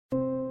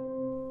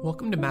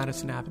Welcome to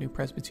Madison Avenue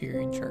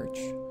Presbyterian Church.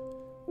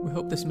 We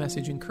hope this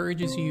message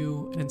encourages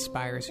you and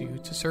inspires you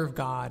to serve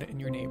God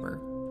and your neighbor.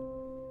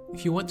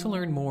 If you want to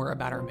learn more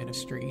about our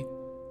ministry,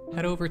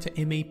 head over to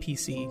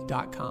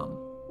mapc.com.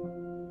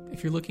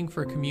 If you're looking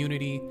for a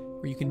community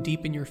where you can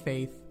deepen your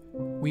faith,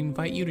 we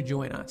invite you to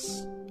join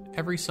us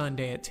every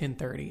Sunday at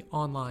 10:30,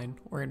 online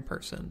or in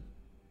person.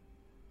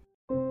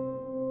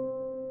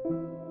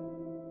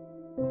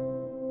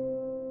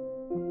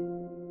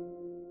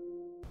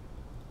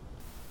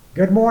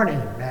 Good morning,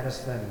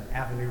 Madison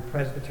Avenue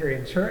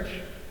Presbyterian Church.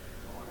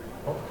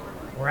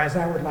 Or as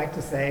I would like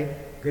to say,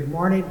 good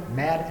morning,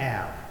 Mad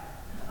Ave.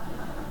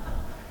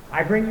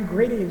 I bring you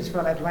greetings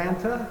from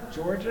Atlanta,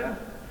 Georgia.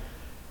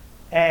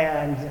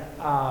 And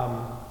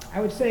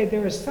I would say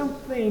there is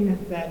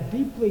something that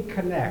deeply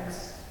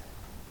connects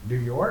New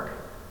York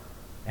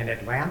and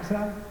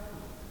Atlanta,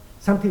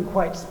 something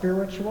quite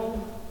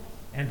spiritual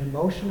and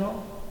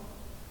emotional,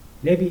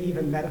 maybe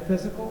even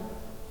metaphysical.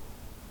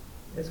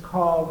 It's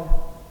called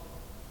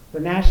the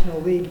National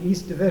League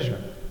East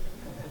Division.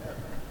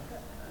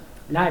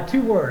 And I have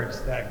two words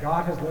that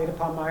God has laid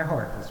upon my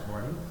heart this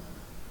morning.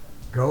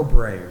 Go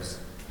Braves.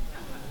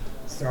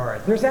 Sorry.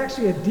 There's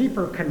actually a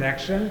deeper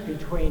connection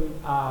between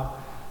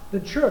the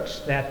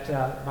church that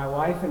my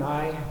wife and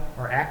I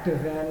are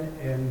active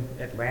in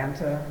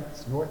Atlanta.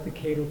 It's North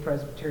Decatur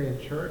Presbyterian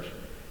Church,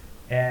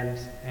 and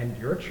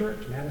your church,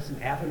 Madison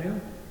Avenue.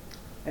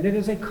 And it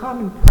is a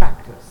common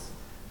practice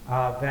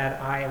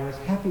that I was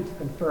happy to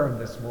confirm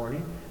this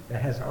morning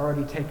that has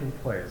already taken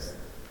place,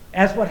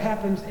 as what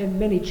happens in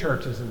many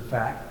churches, in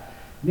fact,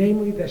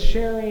 namely the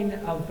sharing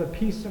of the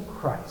peace of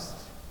Christ,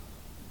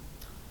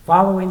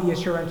 following the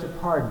assurance of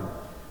pardon,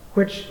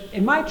 which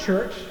in my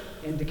church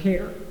in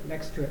Decatur,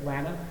 next to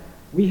Atlanta,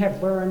 we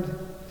have learned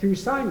through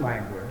sign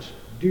language,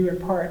 due in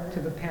part to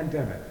the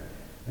pandemic.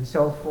 And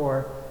so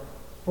for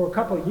a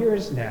couple of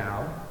years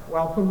now,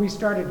 well, when we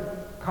started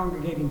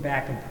congregating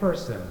back in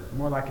person,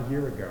 more like a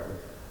year ago,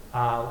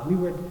 we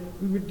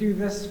would do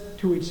this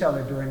to each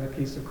other during the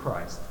peace of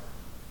Christ.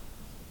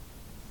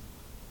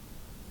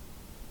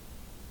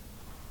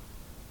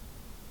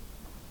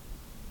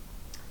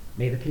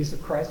 May the peace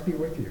of Christ be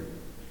with you.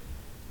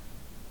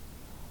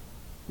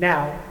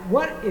 Now,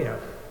 what if,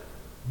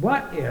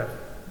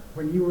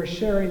 when you were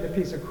sharing the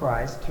peace of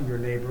Christ to your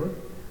neighbor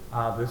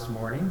this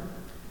morning,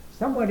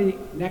 somebody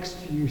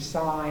next to you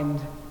signed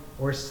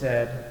or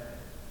said,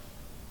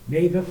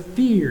 "May the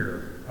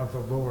fear of the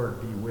Lord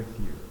be with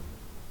you,"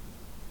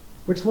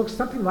 which looks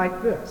something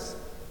like this.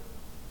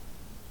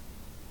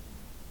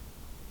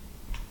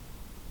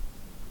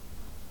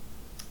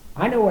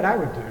 I know what I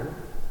would do.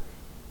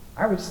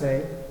 I would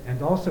say,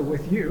 "And also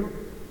with you."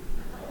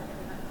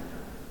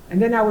 And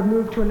then I would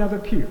move to another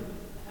pew.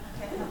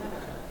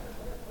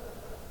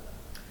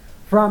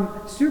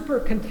 From super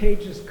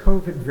contagious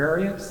COVID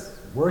variants,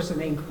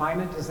 worsening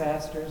climate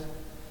disasters,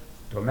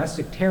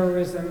 domestic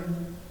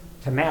terrorism,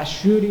 to mass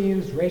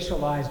shootings,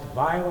 racialized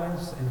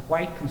violence, and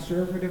white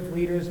conservative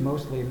leaders,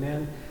 mostly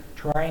men,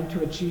 trying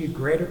to achieve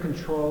greater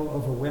control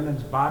over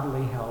women's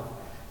bodily health,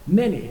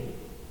 many,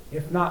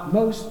 if not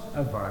most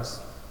of us,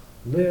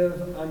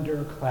 live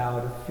under a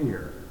cloud of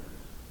fear.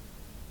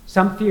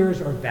 Some fears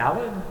are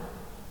valid,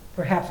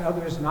 perhaps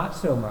others not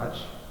so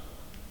much.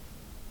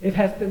 It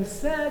has been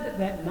said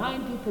that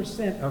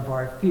 90% of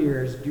our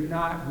fears do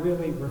not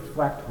really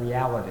reflect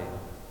reality.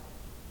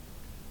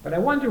 But I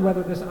wonder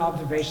whether this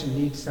observation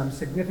needs some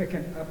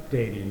significant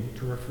updating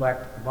to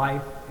reflect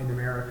life in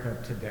America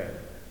today.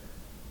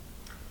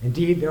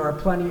 Indeed, there are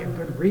plenty of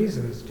good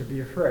reasons to be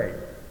afraid.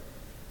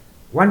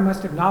 One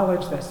must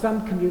acknowledge that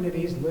some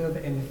communities live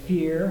in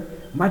fear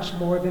much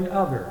more than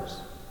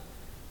others.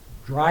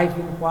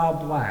 Driving while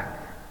black,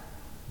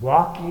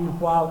 walking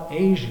while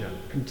Asian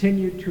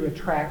continue to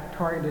attract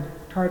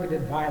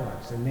targeted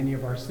violence in many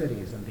of our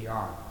cities and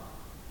beyond.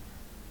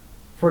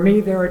 For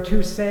me, there are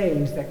two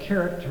sayings that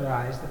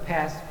characterize the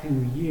past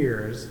few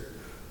years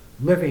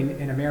living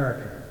in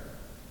America.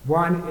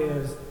 One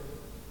is,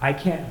 "I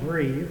can't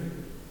breathe,"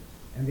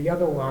 and the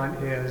other one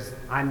is,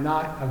 "I'm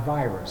not a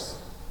virus."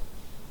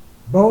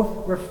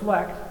 Both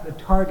reflect the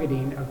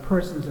targeting of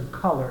persons of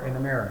color in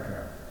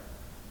America.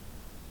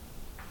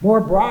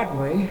 More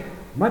broadly,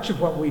 much of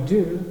what we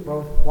do,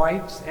 both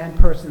whites and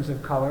persons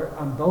of color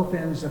on both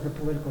ends of the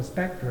political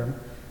spectrum,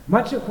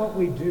 much of what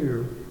we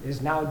do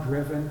is now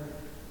driven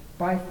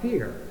by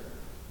fear.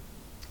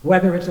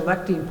 Whether it's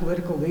electing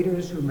political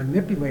leaders who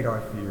manipulate our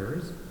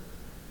fears,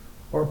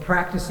 or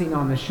practicing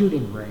on the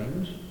shooting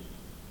range,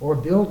 or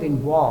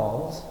building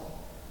walls,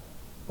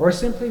 or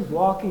simply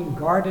walking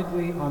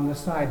guardedly on the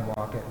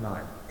sidewalk at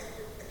night.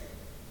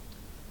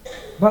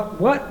 But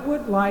what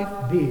would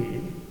life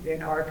be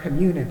in our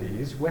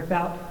communities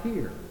without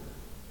fear?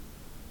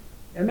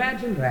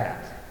 Imagine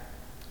that.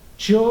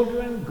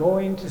 Children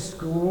going to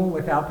school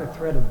without the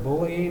threat of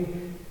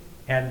bullying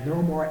and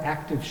no more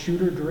active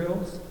shooter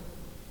drills.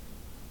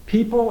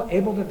 People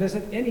able to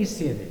visit any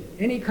city,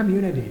 any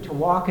community, to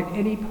walk in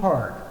any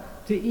park,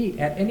 to eat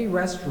at any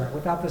restaurant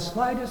without the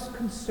slightest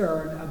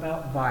concern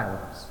about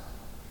violence.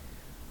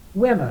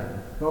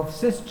 Women both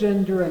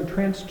cisgender and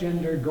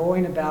transgender,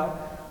 going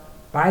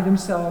about by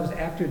themselves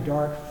after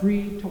dark,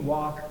 free to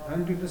walk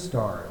under the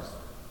stars.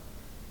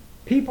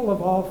 People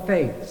of all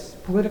faiths,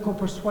 political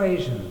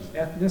persuasions,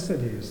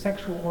 ethnicities,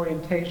 sexual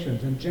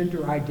orientations, and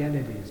gender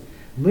identities,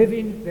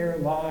 living their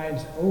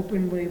lives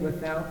openly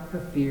without the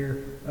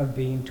fear of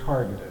being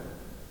targeted.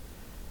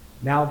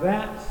 Now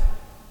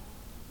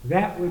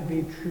that would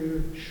be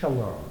true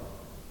shalom.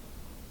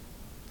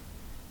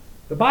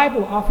 The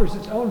Bible offers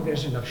its own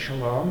vision of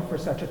shalom for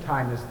such a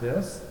time as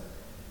this,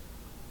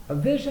 a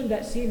vision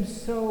that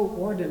seems so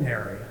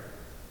ordinary,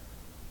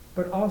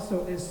 but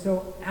also is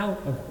so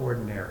out of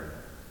ordinary.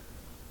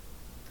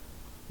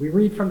 We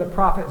read from the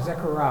prophet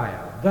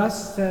Zechariah,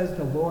 "Thus says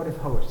the Lord of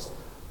hosts,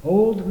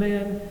 old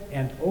men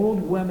and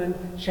old women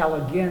shall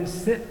again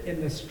sit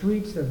in the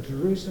streets of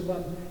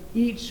Jerusalem,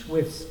 each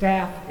with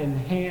staff in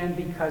hand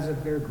because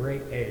of their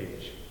great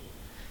age.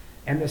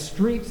 And the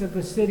streets of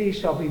the city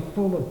shall be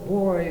full of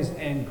boys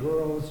and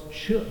girls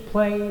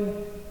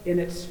playing in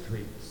its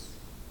streets."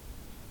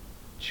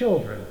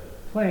 Children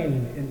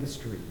playing in the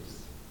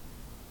streets.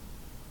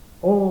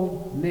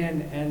 Old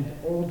men and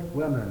old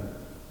women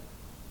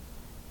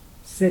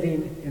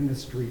sitting in the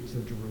streets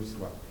of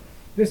Jerusalem.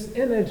 This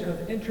image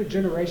of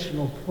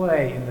intergenerational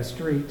play in the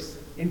streets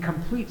in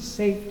complete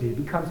safety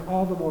becomes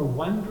all the more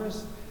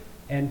wondrous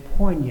and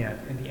poignant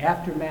in the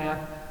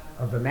aftermath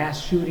of the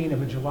mass shooting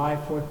of a July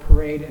 4th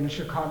parade in a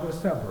Chicago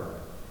suburb,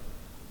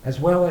 as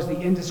well as the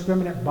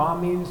indiscriminate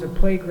bombings of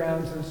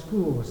playgrounds and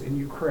schools in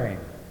Ukraine.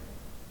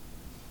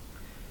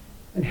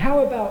 And how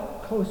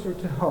about closer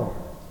to home?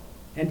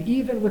 And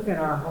even within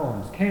our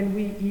homes, can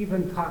we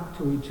even talk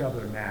to each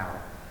other now,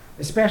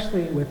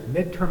 especially with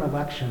midterm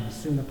elections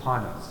soon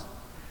upon us?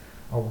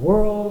 A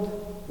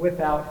world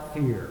without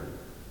fear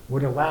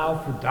would allow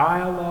for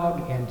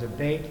dialogue and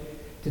debate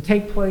to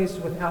take place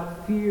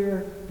without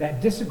fear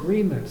that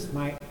disagreements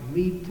might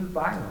lead to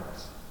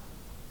violence.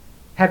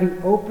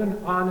 Having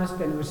open, honest,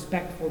 and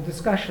respectful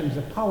discussions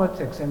of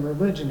politics and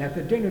religion at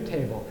the dinner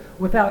table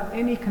without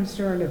any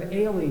concern of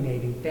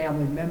alienating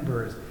family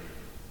members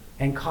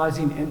and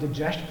causing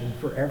indigestion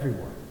for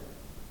everyone.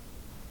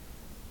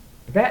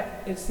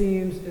 That, it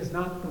seems, is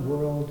not the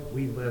world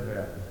we live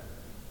in.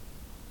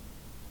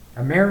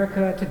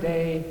 America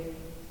today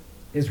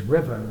is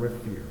riven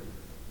with fear.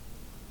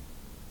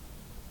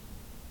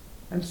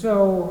 And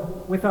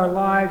so, with our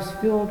lives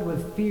filled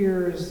with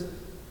fears,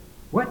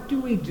 what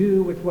do we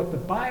do with what the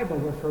Bible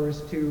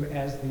refers to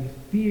as the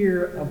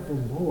fear of the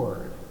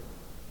Lord?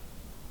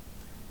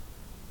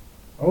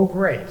 Oh,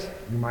 great,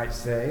 you might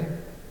say.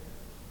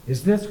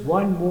 Is this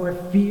one more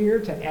fear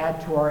to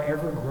add to our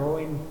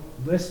ever-growing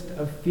list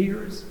of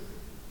fears?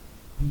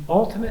 The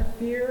ultimate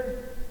fear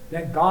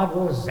that God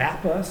will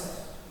zap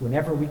us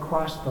whenever we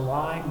cross the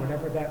line,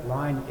 whatever that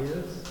line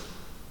is?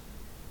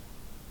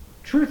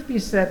 Truth be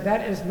said,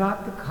 that is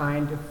not the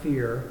kind of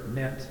fear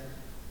meant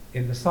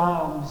in the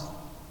Psalms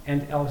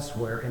and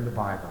elsewhere in the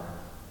Bible.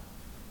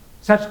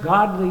 Such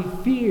godly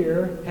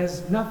fear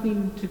has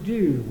nothing to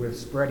do with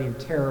spreading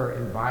terror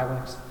and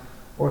violence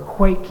or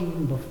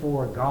quaking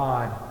before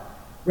God.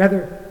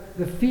 Rather,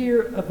 the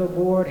fear of the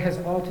Lord has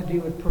all to do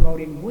with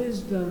promoting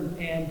wisdom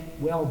and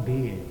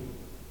well-being.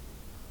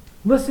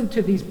 Listen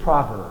to these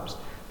proverbs.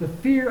 The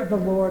fear of the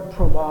Lord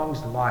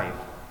prolongs life.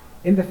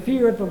 In the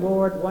fear of the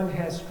Lord, one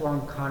has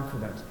strong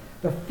confidence.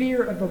 The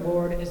fear of the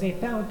Lord is a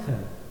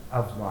fountain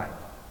of life.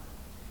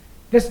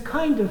 This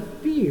kind of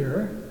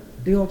fear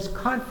builds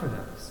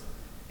confidence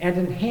and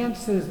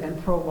enhances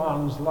and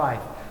prolongs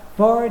life,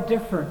 far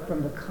different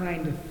from the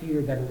kind of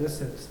fear that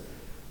elicits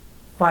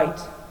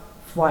fight,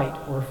 flight,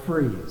 or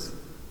freeze.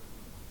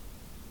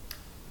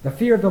 The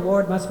fear of the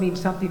Lord must mean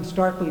something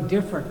starkly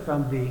different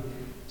from the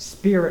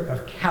spirit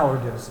of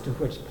cowardice to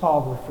which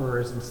Paul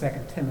refers in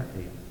 2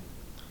 Timothy.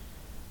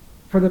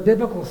 For the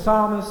biblical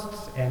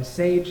psalmists and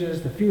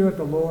sages, the fear of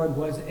the Lord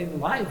was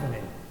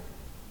enlivening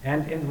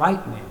and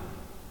enlightening.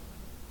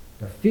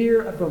 The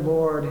fear of the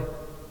Lord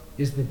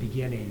is the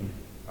beginning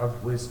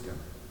of wisdom.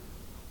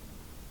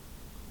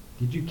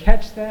 Did you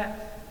catch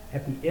that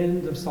at the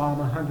end of Psalm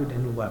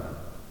 111,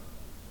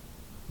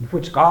 in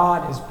which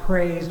God is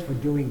praised for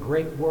doing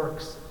great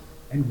works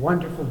and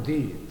wonderful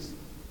deeds,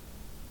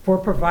 for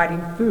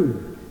providing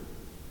food,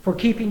 for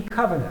keeping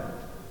covenant,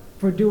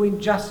 for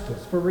doing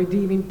justice, for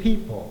redeeming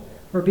people,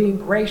 for being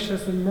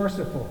gracious and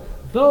merciful?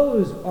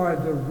 Those are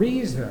the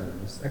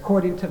reasons,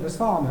 according to the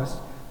psalmist,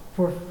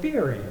 for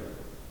fearing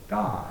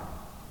God.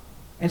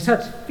 And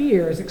such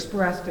fear is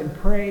expressed in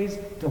praise,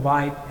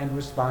 delight, and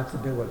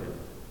responsibility.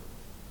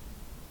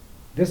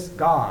 This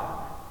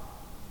God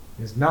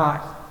is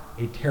not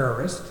a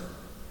terrorist,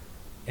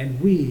 and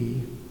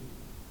we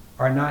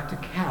are not to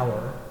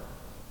cower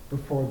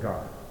before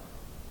God.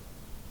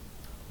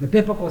 The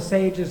biblical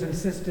sages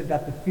insisted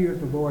that the fear of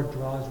the Lord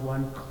draws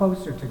one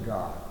closer to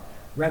God,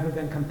 rather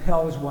than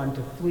compels one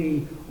to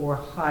flee or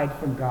hide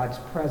from God's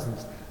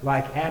presence,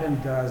 like Adam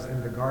does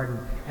in the garden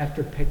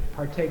after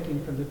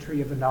partaking from the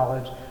tree of the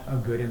knowledge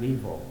of good and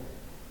evil.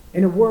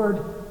 In a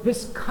word,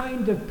 this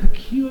kind of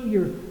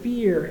peculiar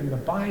fear in the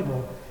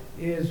Bible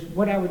is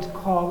what I would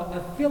call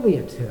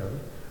affiliative,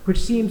 which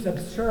seems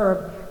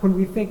absurd when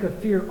we think of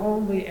fear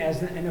only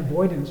as an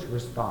avoidance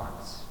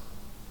response.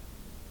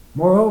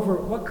 Moreover,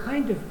 what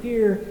kind of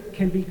fear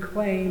can be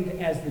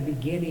claimed as the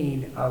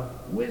beginning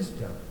of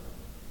wisdom?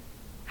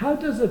 How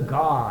does a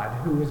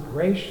God who is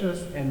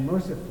gracious and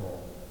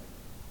merciful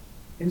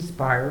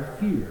inspire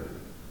fear?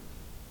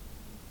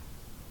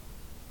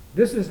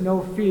 This is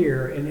no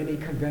fear in any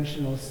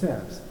conventional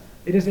sense.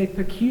 It is a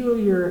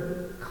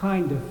peculiar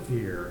kind of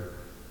fear.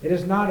 It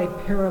is not a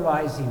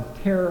paralyzing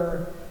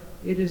terror.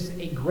 It is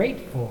a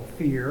grateful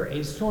fear,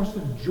 a source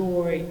of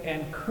joy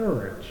and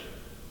courage.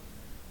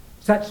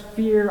 Such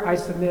fear, I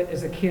submit,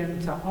 is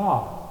akin to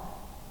awe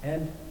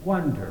and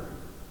wonder.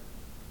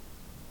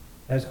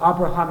 As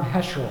Abraham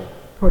Heschel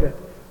put it,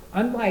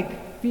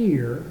 unlike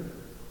fear,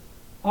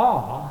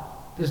 awe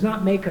does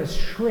not make us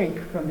shrink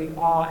from the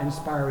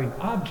awe-inspiring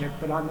object,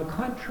 but on the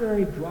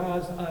contrary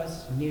draws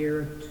us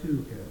near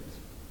to it.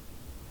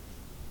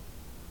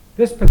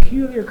 This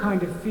peculiar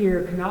kind of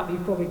fear cannot be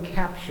fully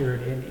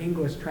captured in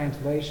English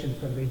translation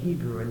from the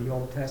Hebrew in the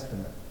Old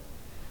Testament.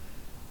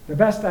 The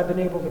best I've been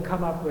able to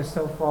come up with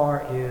so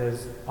far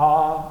is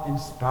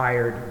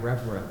awe-inspired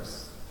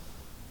reverence,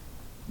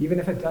 even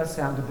if it does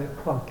sound a bit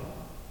clunky.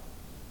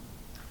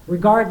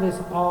 Regardless,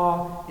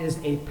 awe is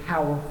a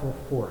powerful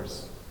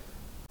force.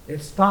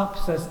 It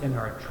stops us in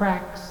our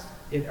tracks,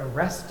 it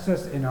arrests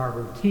us in our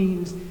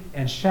routines,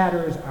 and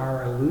shatters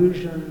our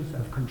illusions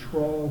of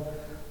control,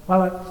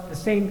 while at the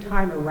same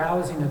time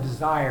arousing a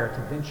desire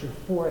to venture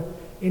forth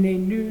in a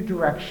new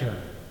direction,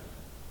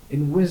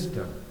 in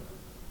wisdom,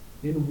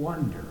 in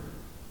wonder.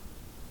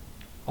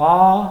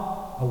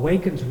 Awe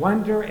awakens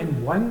wonder,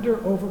 and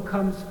wonder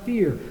overcomes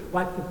fear,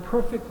 like the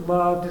perfect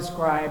love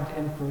described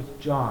in 1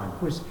 John,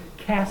 which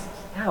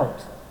casts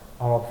out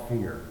all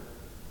fear.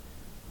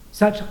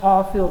 Such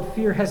awe-filled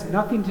fear has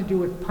nothing to do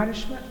with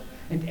punishment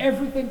and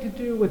everything to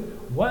do with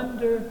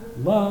wonder,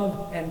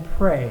 love, and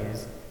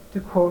praise, to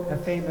quote a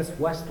famous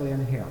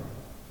Wesleyan hymn.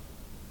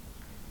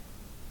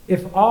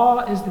 If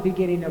awe is the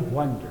beginning of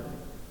wonder,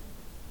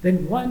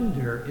 then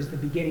wonder is the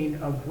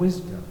beginning of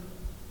wisdom.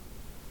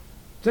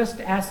 Just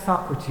ask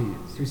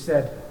Socrates, who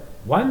said,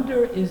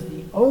 "Wonder is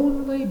the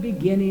only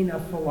beginning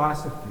of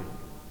philosophy."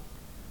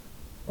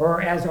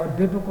 Or as our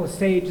biblical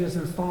sages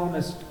and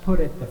psalmists put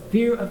it, the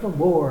fear of the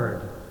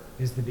Lord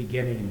is the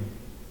beginning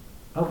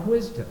of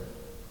wisdom.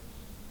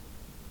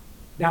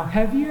 Now,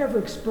 have you ever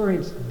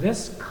experienced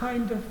this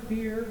kind of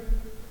fear?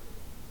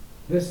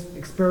 This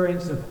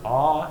experience of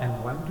awe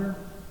and wonder?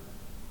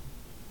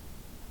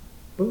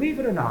 Believe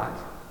it or not,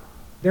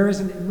 there is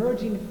an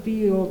emerging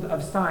field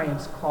of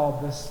science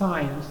called the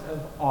science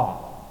of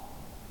awe.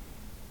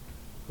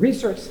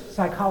 Research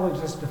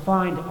psychologists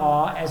defined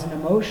awe as an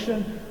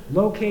emotion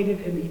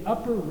located in the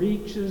upper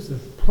reaches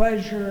of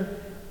pleasure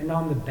and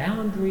on the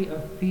boundary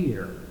of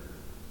fear.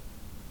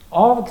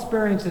 All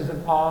experiences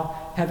of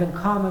awe have in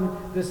common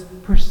this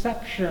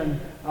perception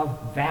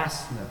of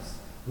vastness,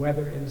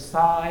 whether in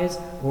size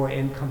or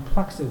in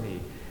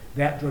complexity,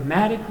 that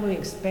dramatically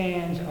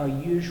expands our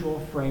usual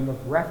frame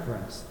of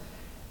reference,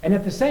 and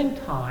at the same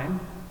time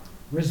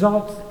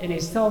results in a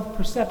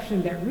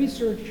self-perception that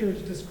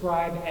researchers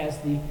describe as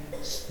the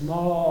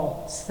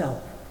small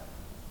self,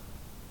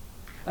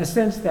 a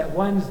sense that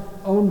one's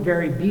own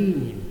very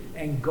being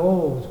and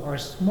goals are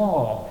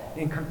small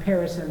in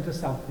comparison to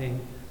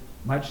something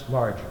much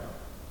larger.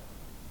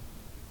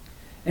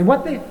 And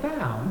what they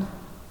found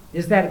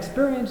is that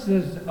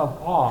experiences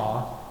of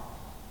awe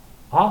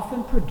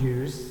often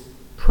produce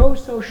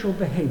pro-social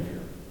behavior,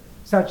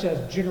 such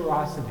as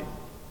generosity,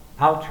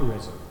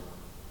 altruism,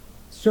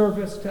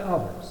 service to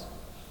others.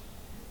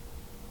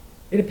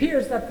 It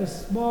appears that the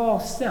small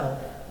self,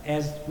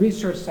 as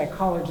research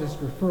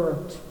psychologists refer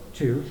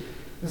to,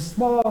 the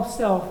small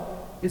self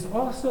is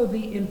also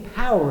the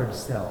empowered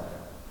self,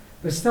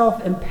 the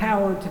self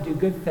empowered to do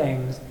good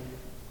things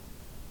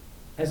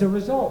as a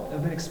result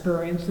of an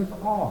experience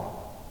of awe.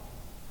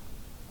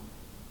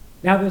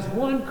 Now, there's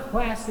one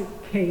classic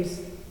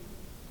case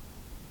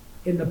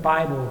in the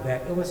Bible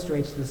that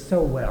illustrates this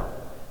so well,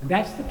 and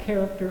that's the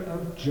character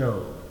of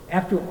Job.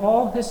 After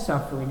all his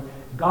suffering,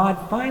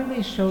 God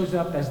finally shows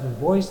up as the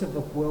voice of the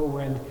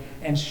whirlwind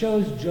and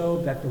shows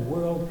Job that the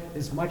world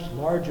is much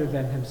larger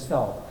than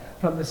himself,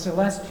 from the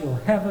celestial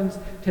heavens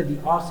to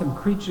the awesome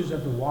creatures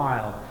of the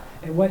wild.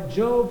 And what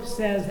Job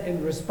says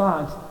in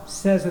response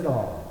says it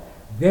all.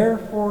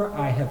 Therefore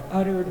I have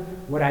uttered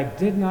what I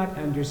did not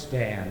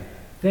understand,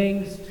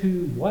 things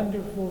too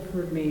wonderful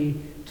for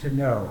me to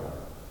know.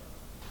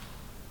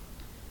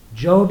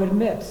 Job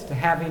admits to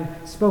having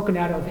spoken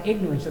out of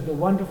ignorance of the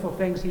wonderful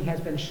things he has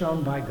been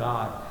shown by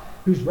God,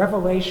 whose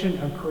revelation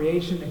of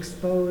creation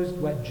exposed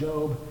what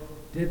Job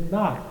did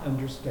not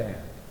understand.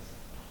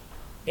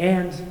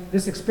 And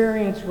this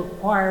experience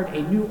required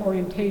a new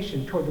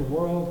orientation toward the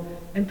world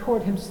and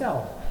toward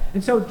himself.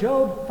 And so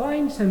Job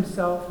finds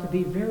himself to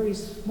be very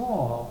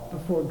small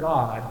before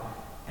God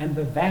and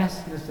the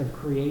vastness of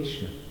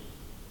creation.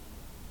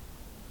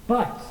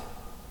 But,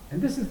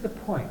 and this is the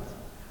point,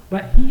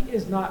 but he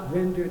is not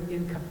rendered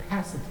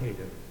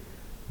incapacitated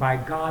by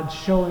God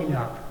showing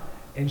up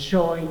and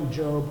showing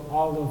Job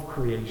all of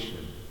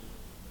creation.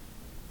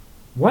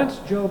 Once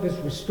Job is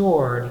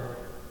restored,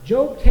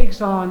 Job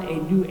takes on a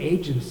new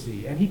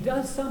agency, and he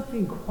does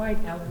something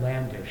quite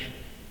outlandish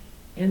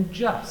and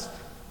just.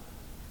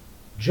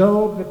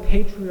 Job, the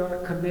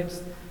patriarch,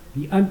 commits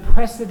the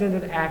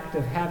unprecedented act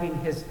of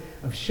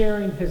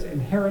sharing his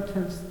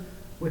inheritance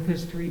with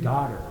his 3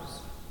 daughters.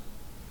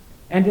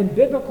 And in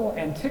biblical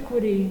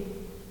antiquity,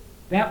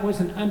 that was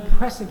an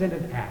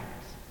unprecedented act.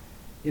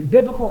 In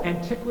biblical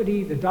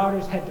antiquity, the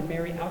daughters had to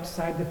marry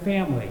outside the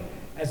family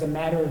as a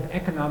matter of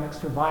economic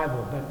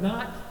survival, but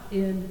not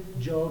in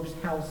Job's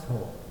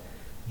household.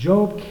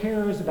 Job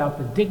cares about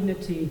the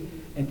dignity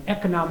and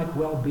economic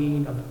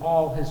well-being of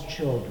all his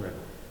children,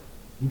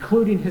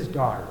 including his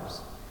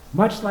daughters,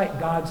 much like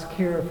God's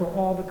care for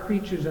all the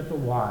creatures of the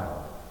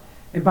wild.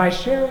 And by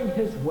sharing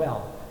his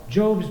wealth,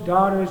 Job's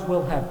daughters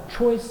will have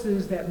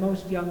choices that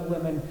most young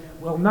women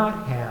will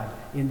not have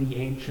in the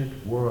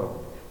ancient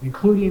world,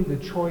 including the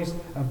choice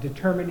of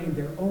determining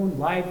their own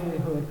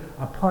livelihood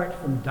apart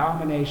from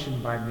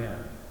domination by men.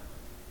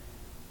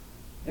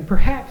 And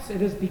perhaps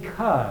it is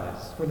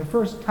because, for the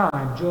first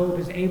time, Job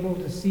is able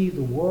to see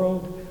the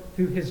world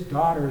through his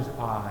daughter's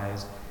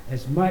eyes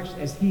as much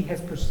as he has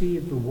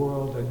perceived the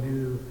world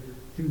anew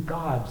through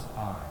God's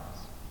eyes.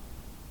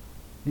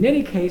 In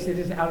any case, it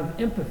is out of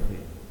empathy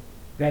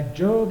that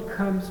Job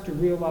comes to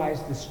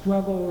realize the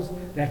struggles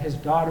that his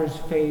daughters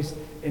face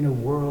in a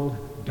world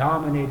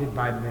dominated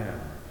by men.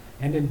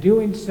 And in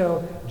doing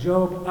so,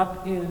 Job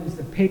upends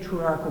the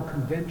patriarchal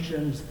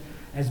conventions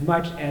as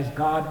much as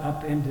God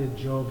upended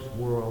Job's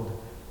world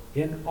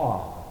in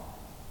awe.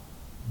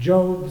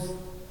 Job's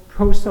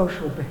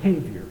pro-social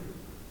behavior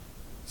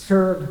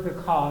served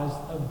the cause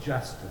of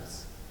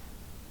justice,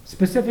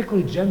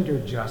 specifically gender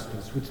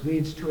justice, which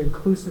leads to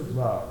inclusive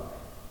love.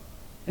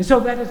 And so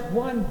that is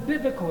one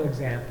biblical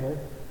example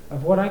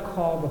of what I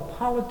call the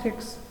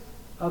politics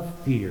of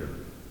fear.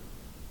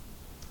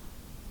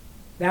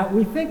 Now,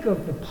 we think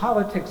of the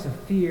politics of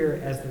fear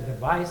as the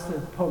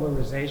divisive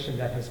polarization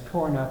that has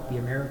torn up the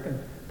American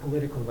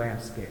political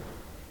landscape.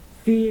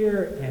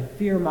 Fear and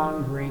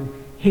fear-mongering,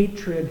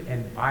 hatred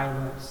and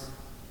violence.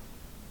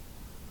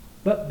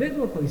 But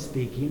biblically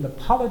speaking, the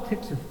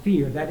politics of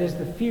fear, that is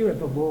the fear of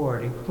the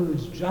Lord,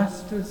 includes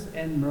justice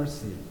and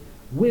mercy,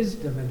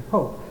 wisdom and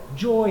hope,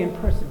 joy and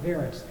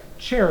perseverance,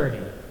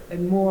 charity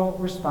and moral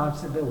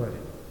responsibility.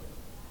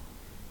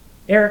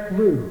 Eric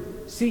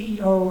Liu,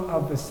 CEO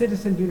of the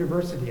Citizen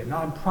University, a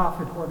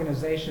nonprofit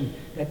organization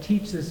that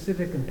teaches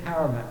civic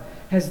empowerment,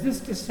 has this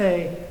to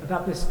say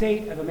about the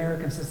state of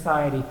American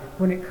society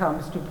when it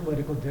comes to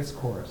political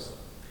discourse.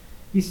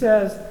 He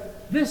says,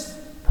 "This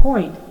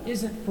point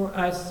isn't for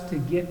us to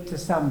get to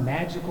some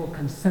magical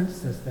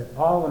consensus that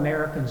all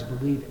Americans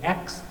believe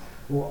X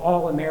or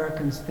all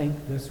Americans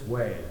think this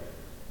way.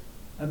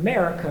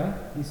 America,"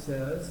 he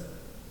says,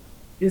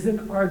 "is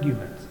an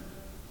argument.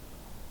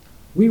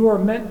 We were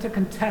meant to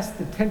contest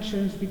the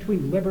tensions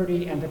between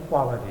liberty and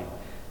equality,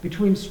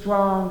 between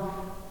strong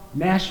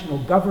national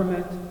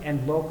government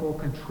and local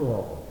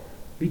control,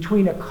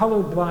 between a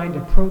colorblind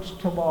approach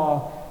to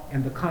law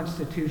and the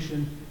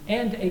Constitution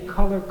and a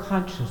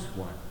color-conscious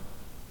one.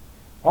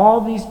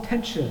 All these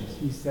tensions,"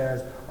 he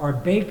says, "are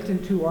baked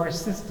into our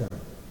system.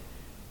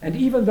 And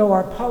even though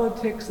our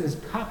politics is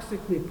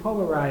toxically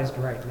polarized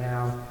right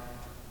now,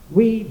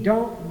 we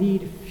don't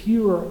need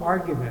fewer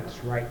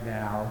arguments right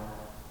now.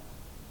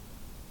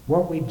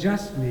 What we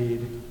just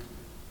need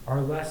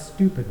are less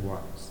stupid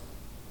ones."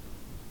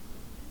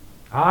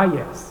 Ah,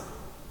 yes,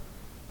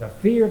 the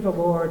fear of the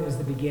Lord is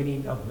the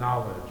beginning of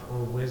knowledge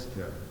or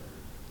wisdom.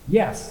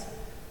 Yes,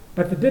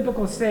 but the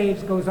biblical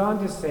sage goes on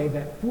to say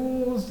that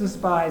fools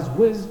despise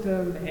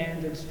wisdom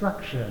and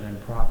instruction in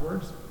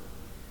Proverbs.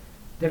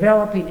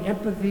 Developing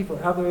empathy for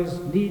others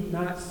need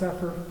not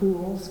suffer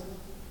fools,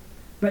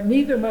 but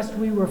neither must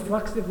we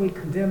reflexively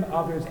condemn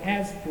others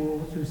as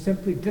fools who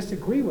simply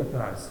disagree with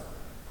us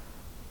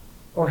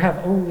or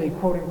have only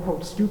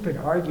quote-unquote stupid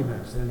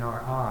arguments in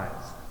our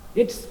eyes.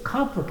 It's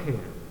complicated,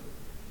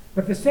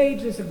 but the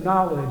sages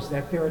acknowledge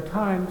that there are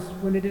times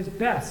when it is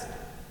best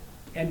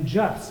and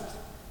just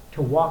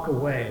to walk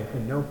away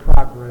when no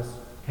progress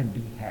can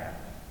be had.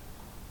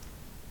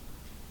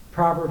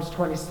 Proverbs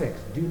 26,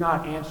 "Do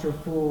not answer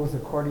fools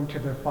according to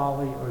their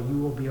folly, or you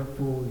will be a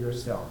fool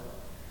yourself."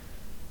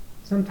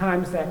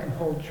 Sometimes that can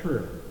hold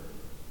true,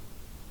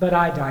 but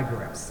I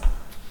digress.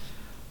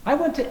 I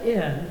want to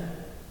end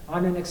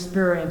on an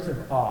experience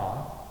of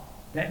awe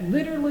that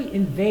literally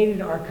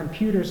invaded our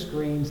computer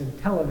screens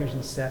and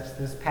television sets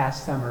this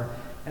past summer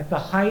at the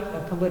height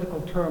of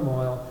political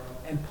turmoil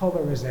and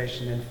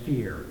polarization and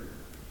fear.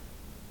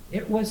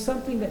 It was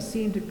something that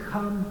seemed to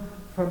come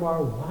from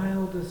our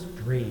wildest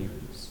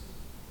dreams,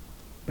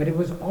 but it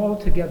was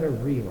altogether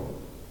real.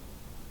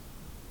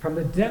 From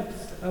the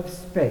depths of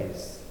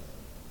space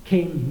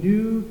came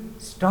new,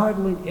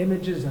 startling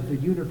images of the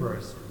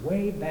universe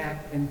way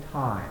back in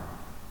time,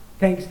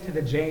 thanks to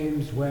the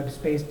James Webb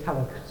Space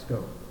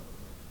Telescope.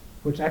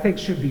 which I think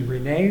should be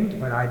renamed,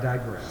 but I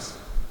digress.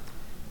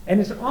 And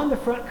it's on the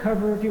front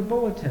cover of your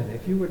bulletin.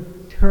 If you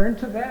would turn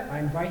to that, I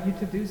invite you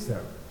to do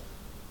so.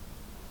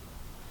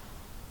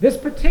 This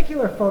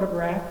particular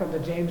photograph from the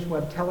James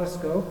Webb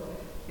Telescope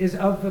is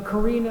of the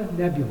Carina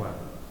Nebula,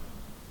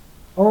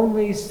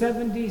 only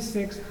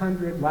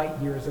 7,600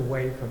 light years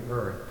away from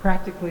Earth,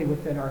 practically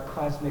within our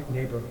cosmic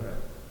neighborhood.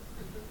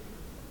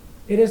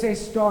 It is a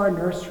star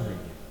nursery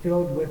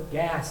filled with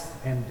gas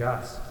and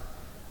dust,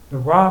 the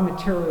raw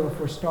material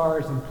for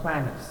stars and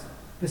planets,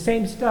 the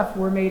same stuff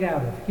we're made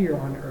out of here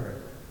on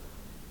Earth.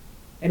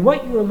 And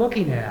what you are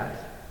looking at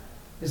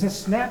is a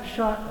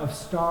snapshot of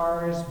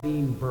stars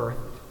being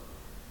birthed,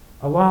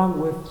 along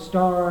with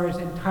stars'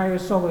 entire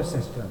solar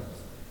systems,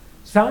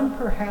 some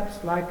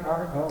perhaps like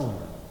our own,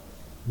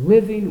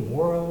 living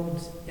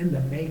worlds in the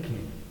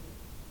making.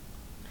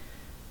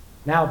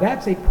 Now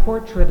that's a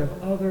portrait of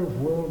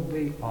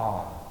otherworldly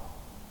awe.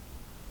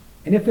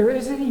 And if there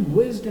is any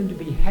wisdom to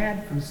be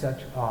had from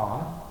such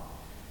awe,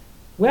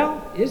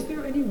 well, is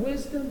there any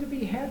wisdom to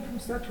be had from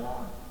such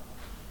awe?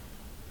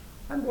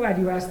 I'm glad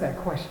you asked that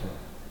question.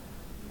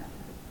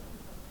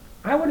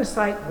 I want to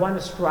cite one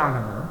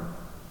astronomer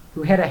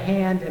who had a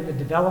hand in the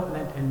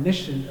development and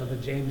mission of the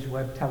James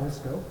Webb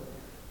Telescope.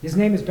 His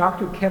name is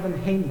Dr. Kevin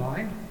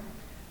Hainline,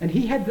 and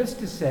he had this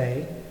to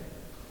say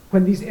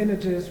when these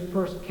images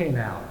first came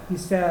out. He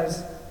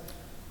says,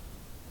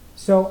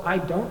 "So I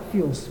don't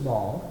feel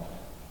small.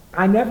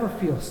 I never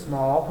feel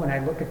small when I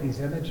look at these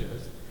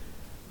images.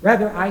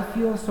 Rather, I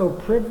feel so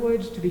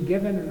privileged to be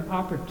given an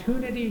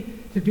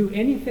opportunity to do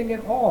anything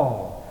at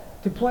all,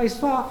 to play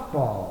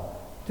softball,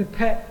 to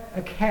pet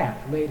a cat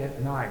late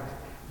at night.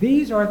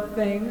 These are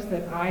things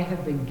that I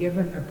have been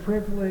given a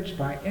privilege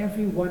by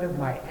every one of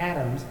my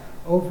atoms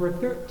over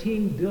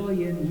 13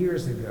 billion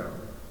years ago.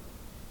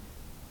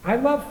 I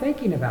love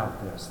thinking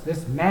about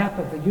this map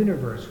of the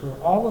universe where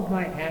all of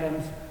my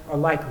atoms are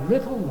like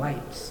little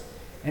lights,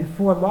 and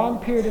for a long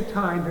period of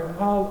time they're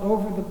all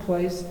over the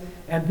place,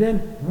 and then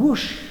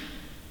whoosh,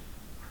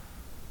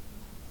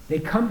 they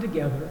come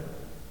together,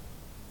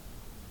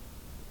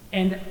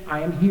 and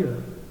I am here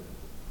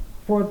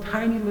for a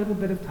tiny little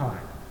bit of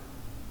time.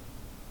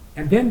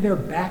 And then they're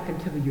back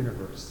into the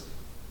universe.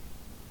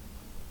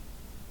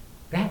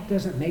 That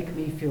doesn't make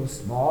me feel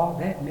small.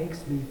 That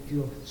makes me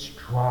feel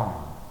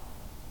strong.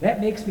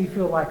 That makes me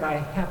feel like I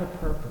have a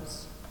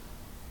purpose."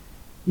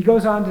 He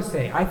goes on to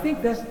say, I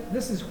think that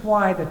this is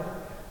why the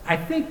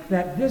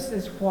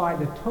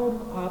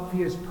total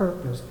obvious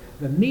purpose,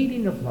 the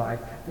meaning of life,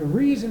 the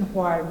reason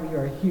why we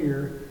are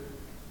here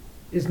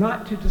is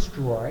not to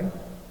destroy,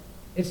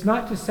 it's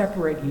not to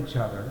separate each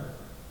other,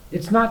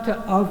 it's not to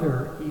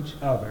other each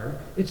other,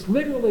 it's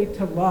literally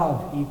to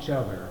love each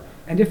other.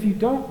 And if you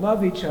don't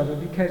love each other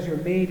because you're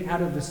made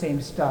out of the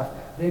same stuff,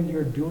 then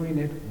you're doing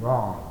it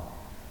wrong.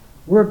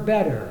 We're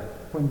better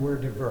when we're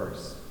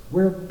diverse.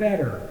 We're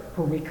better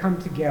when we come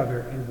together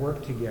and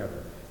work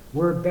together.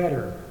 We're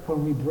better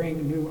when we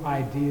bring new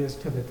ideas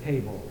to the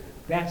table.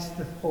 That's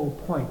the whole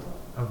point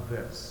of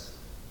this.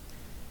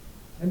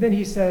 And then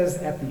he says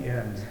at the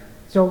end,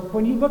 so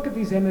when you look at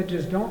these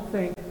images, don't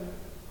think,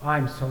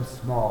 I'm so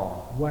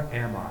small, what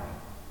am I?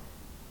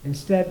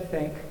 Instead,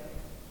 think,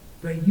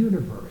 the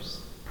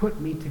universe put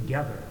me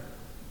together.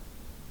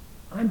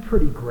 I'm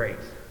pretty great.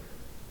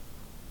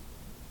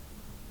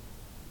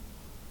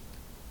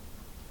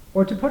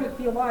 Or to put it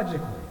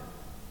theologically,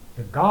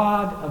 the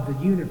God of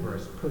the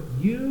universe put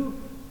you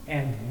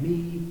and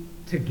me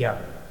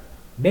together,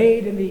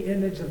 made in the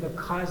image of the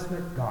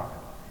cosmic God,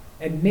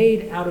 and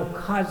made out of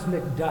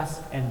cosmic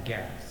dust and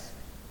gas.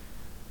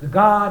 The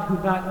God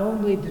who not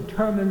only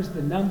determines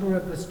the number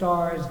of the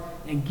stars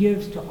and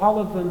gives to all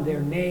of them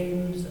their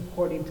names,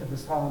 according to the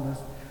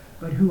psalmist,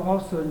 but who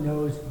also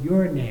knows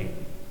your name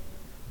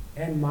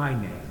and my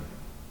name.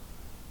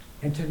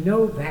 And to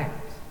know that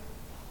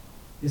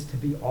is to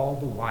be all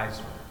the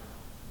wiser.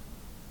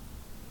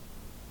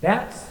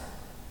 That's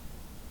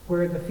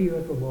where the fear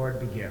of the Lord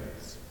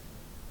begins.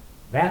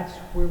 That's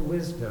where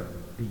wisdom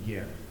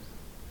begins,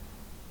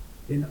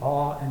 in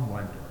awe and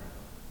wonder.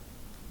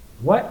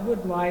 What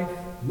would life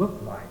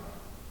look like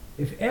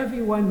if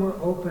everyone were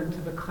open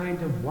to the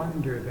kind of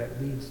wonder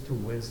that leads to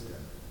wisdom?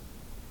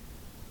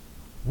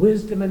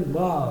 Wisdom and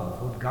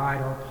love would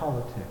guide our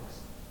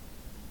politics.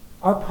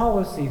 Our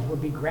policies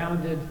would be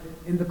grounded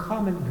in the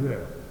common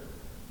good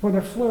for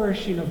the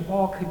flourishing of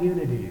all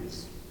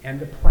communities and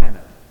the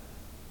planet.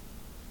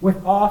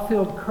 With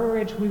awe-filled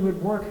courage, we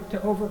would work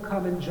to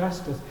overcome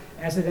injustice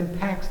as it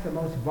impacts the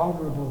most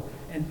vulnerable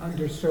and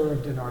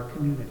underserved in our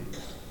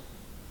communities.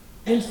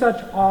 In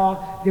such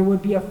awe, there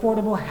would be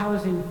affordable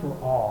housing for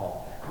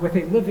all, with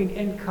a living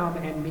income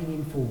and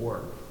meaningful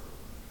work.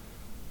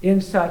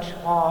 In such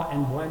awe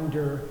and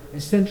wonder,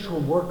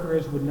 essential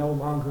workers would no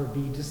longer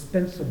be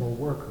dispensable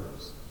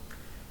workers.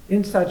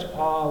 In such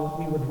awe,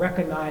 we would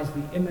recognize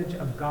the image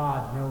of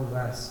God no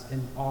less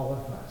in all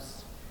of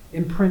us,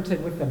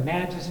 imprinted with the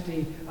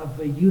majesty of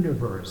the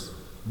universe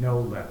no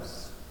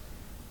less.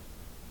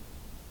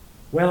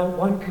 Well,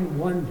 one can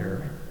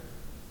wonder,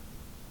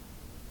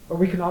 or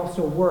we can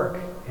also work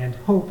and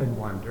hope and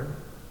wonder.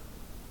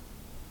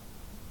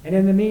 And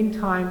in the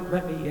meantime,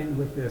 let me end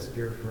with this,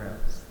 dear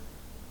friends.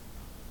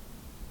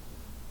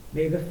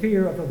 May the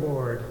fear of the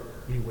Lord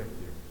be with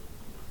you.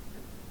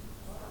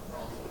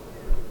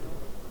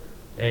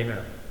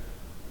 Amen.